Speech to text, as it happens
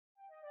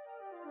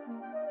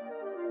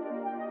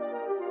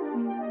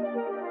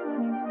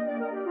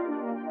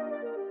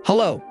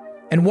Hello,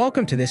 and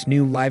welcome to this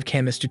new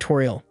LiveCanvas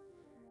tutorial.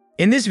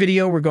 In this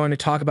video, we're going to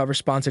talk about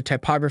responsive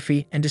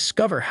typography and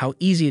discover how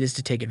easy it is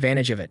to take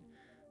advantage of it.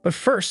 But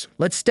first,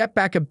 let's step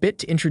back a bit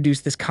to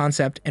introduce this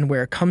concept and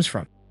where it comes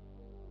from.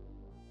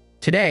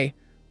 Today,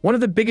 one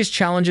of the biggest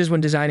challenges when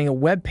designing a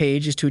web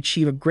page is to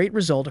achieve a great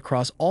result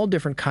across all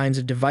different kinds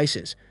of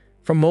devices,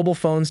 from mobile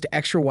phones to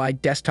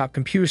extra-wide desktop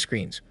computer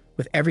screens,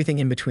 with everything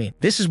in between.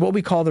 This is what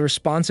we call the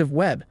responsive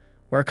web,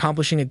 where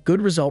accomplishing a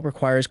good result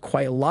requires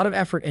quite a lot of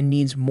effort and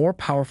needs more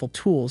powerful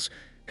tools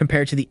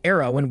compared to the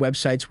era when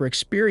websites were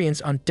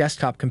experienced on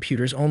desktop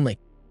computers only.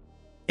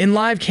 In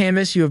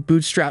LiveCanvas, you have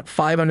Bootstrap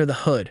 5 under the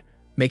hood,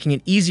 making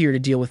it easier to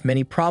deal with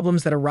many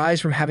problems that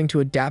arise from having to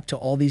adapt to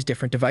all these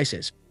different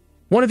devices.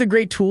 One of the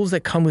great tools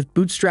that come with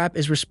Bootstrap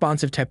is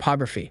responsive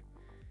typography.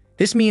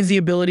 This means the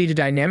ability to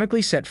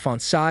dynamically set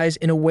font size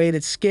in a way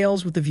that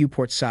scales with the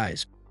viewport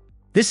size.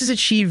 This is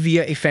achieved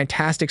via a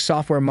fantastic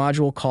software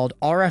module called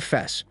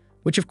RFS,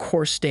 which of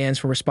course stands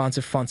for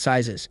responsive font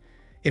sizes.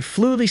 It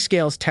fluidly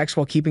scales text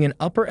while keeping an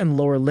upper and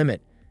lower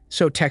limit,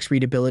 so text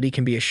readability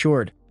can be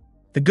assured.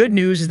 The good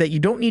news is that you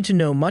don't need to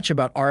know much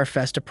about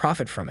RFS to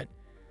profit from it.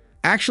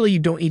 Actually, you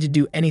don't need to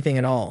do anything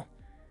at all.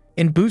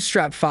 In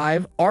Bootstrap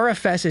 5,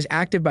 RFS is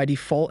active by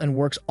default and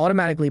works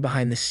automatically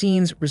behind the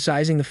scenes,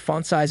 resizing the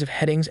font size of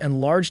headings and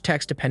large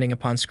text depending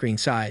upon screen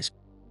size.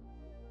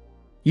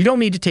 You don't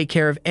need to take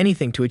care of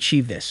anything to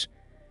achieve this.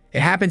 It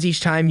happens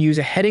each time you use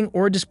a heading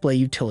or a display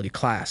utility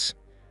class.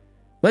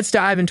 Let's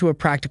dive into a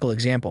practical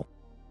example.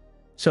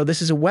 So this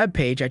is a web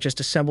page I just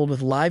assembled with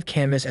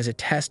LiveCanvas as a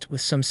test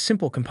with some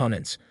simple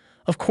components.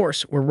 Of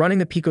course, we're running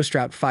the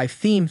Bootstrap 5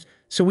 theme,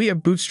 so we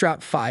have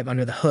Bootstrap 5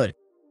 under the hood.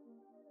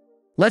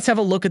 Let's have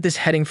a look at this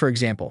heading for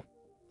example.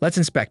 Let's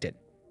inspect it.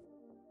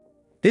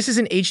 This is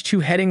an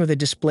H2 heading with a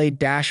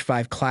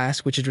display-5 class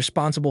which is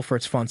responsible for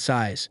its font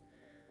size.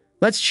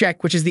 Let's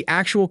check which is the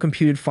actual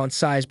computed font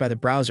size by the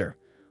browser.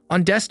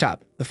 On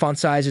desktop, the font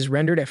size is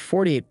rendered at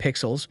 48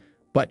 pixels,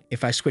 but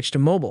if I switch to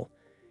mobile,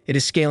 it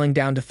is scaling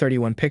down to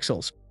 31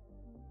 pixels.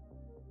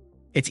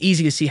 It's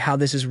easy to see how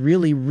this is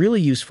really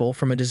useful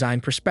from a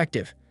design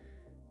perspective.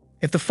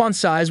 If the font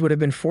size would have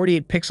been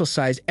 48 pixel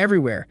size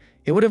everywhere,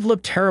 it would have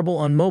looked terrible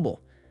on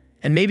mobile,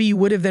 and maybe you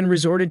would have then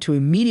resorted to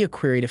a media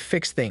query to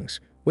fix things,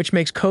 which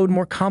makes code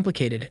more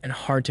complicated and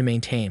hard to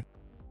maintain.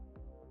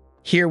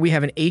 Here we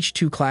have an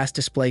H2 class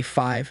display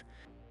 5.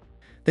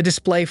 The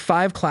display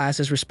 5 class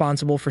is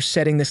responsible for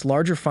setting this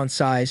larger font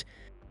size.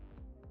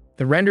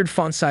 The rendered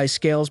font size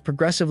scales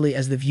progressively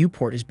as the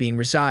viewport is being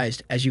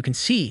resized. As you can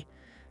see,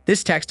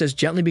 this text does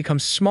gently become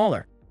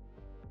smaller.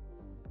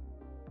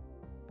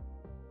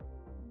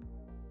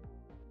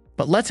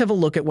 But let's have a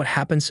look at what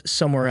happens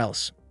somewhere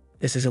else.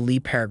 This is a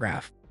lead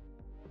paragraph.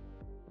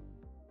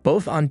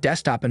 Both on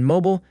desktop and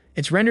mobile,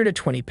 it's rendered at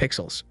 20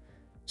 pixels.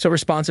 So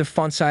responsive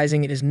font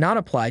sizing is not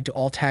applied to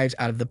all tags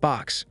out of the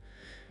box.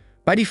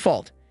 By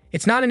default,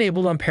 it's not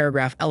enabled on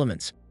paragraph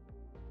elements.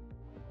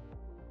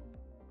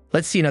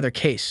 Let's see another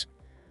case.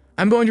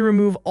 I'm going to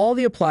remove all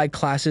the applied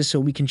classes so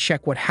we can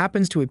check what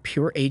happens to a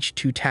pure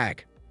H2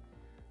 tag.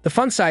 The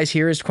font size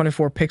here is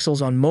 24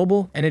 pixels on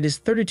mobile and it is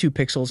 32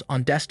 pixels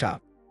on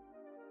desktop.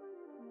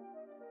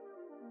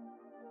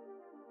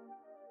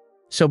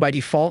 So by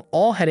default,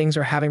 all headings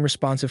are having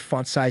responsive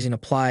font sizing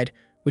applied,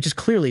 which is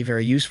clearly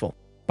very useful.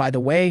 By the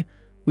way,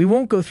 we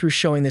won't go through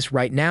showing this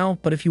right now,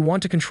 but if you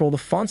want to control the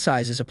font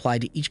sizes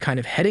applied to each kind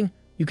of heading,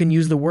 you can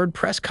use the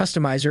WordPress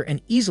customizer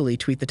and easily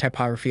tweak the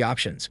typography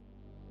options.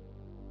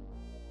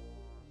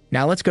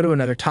 Now let's go to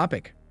another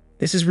topic.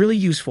 This is really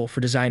useful for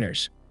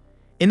designers.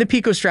 In the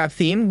Bootstrap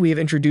theme, we have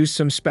introduced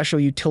some special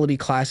utility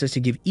classes to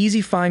give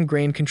easy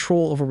fine-grained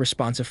control over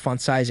responsive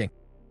font sizing.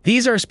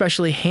 These are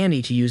especially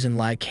handy to use in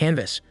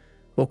LiveCanvas.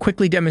 We'll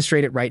quickly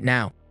demonstrate it right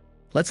now.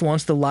 Let's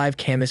launch the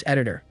LiveCanvas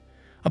editor.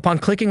 Upon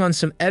clicking on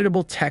some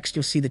editable text,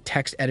 you'll see the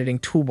text editing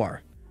toolbar.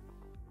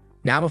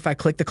 Now if I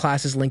click the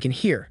classes link in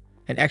here,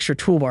 an extra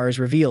toolbar is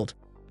revealed.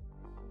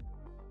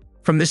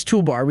 From this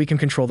toolbar, we can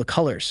control the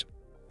colors,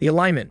 the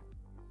alignment,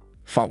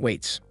 font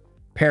weights,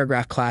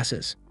 paragraph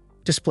classes,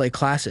 display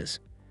classes,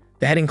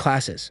 the heading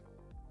classes,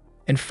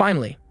 and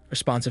finally,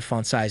 responsive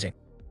font sizing.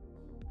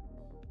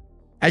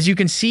 As you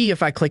can see,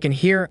 if I click in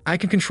here, I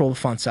can control the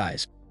font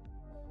size.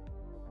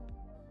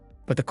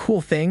 But the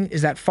cool thing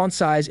is that font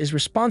size is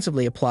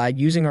responsively applied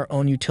using our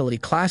own utility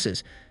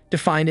classes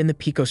defined in the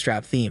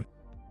Bootstrap theme.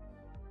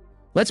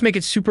 Let's make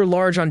it super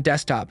large on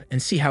desktop and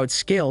see how it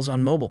scales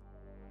on mobile.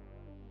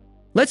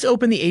 Let's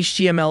open the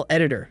HTML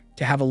editor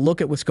to have a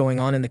look at what's going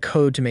on in the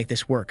code to make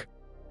this work.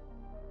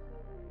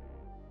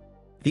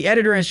 The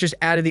editor has just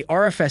added the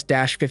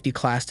RFS-50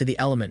 class to the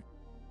element.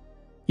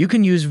 You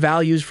can use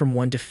values from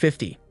 1 to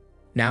 50.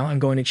 Now I'm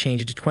going to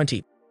change it to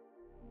 20.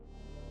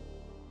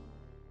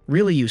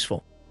 Really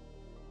useful.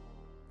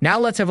 Now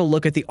let's have a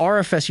look at the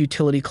RFS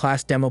utility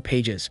class Demo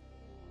Pages.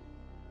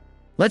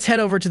 Let's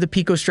head over to the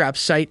Bootstrap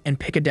site and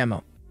pick a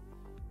demo.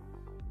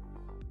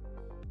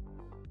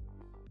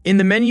 In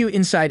the menu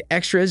inside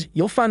Extras,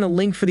 you'll find a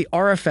link for the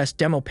RFS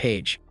Demo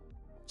page.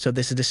 So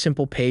this is a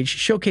simple page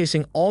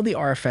showcasing all the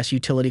RFS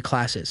utility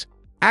classes.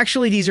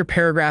 Actually, these are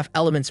paragraph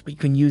elements, but you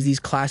can use these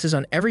classes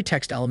on every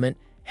text element,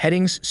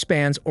 headings,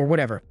 spans, or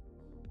whatever.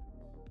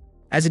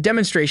 As a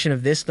demonstration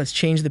of this, let's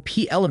change the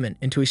P element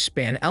into a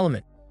span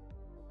element.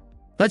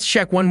 Let's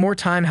check one more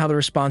time how the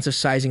responsive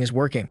sizing is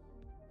working.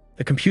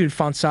 The computed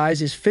font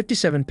size is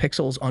 57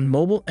 pixels on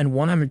mobile and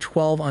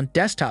 112 on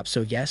desktop,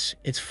 so yes,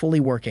 it's fully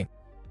working.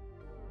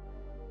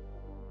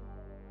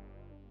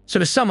 So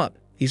to sum up,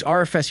 these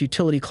RFS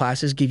utility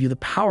classes give you the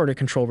power to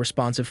control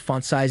responsive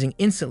font sizing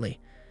instantly,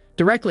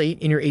 directly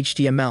in your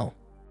HTML.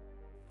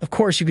 Of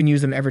course, you can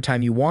use them every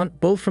time you want,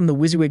 both from the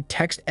WYSIWYG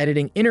text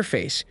editing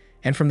interface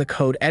and from the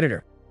code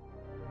editor.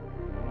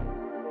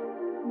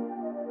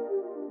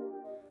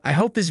 I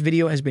hope this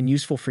video has been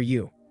useful for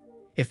you.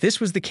 If this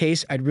was the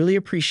case, I'd really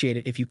appreciate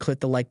it if you click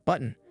the like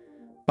button.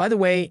 By the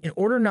way, in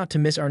order not to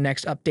miss our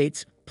next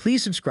updates,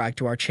 please subscribe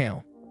to our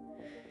channel.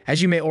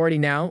 As you may already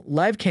know,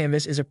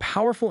 LiveCanvas is a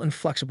powerful and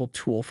flexible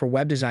tool for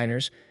web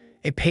designers,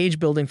 a page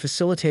building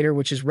facilitator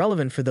which is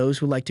relevant for those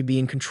who like to be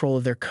in control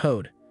of their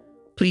code.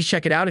 Please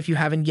check it out if you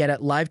haven't yet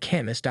at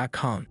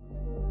livecanvas.com.